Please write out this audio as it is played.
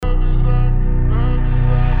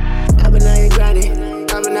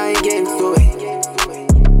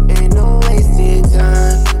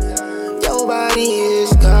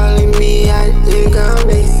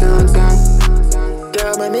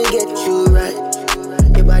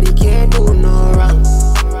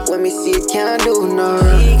can't do no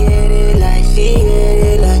wrong. She get it like, she get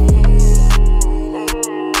it like.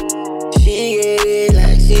 She get it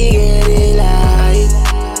like, she get it like.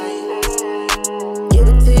 Give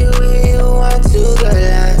it to you when you want to, girl,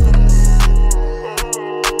 like.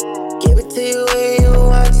 Give it to you when you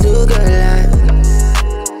want to, girl, like.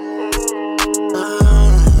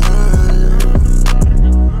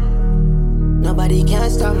 Nobody can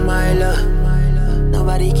stop my love.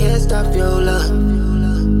 Nobody can stop your love.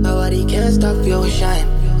 Nobody can stop your shine.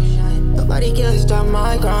 Nobody can stop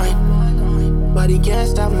my grind. Nobody can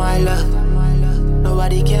stop my love.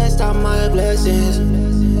 Nobody can stop my blessings.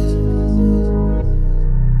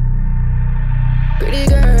 Pretty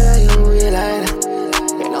girl, you move it like that.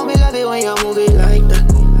 You know me love it when you move it like that.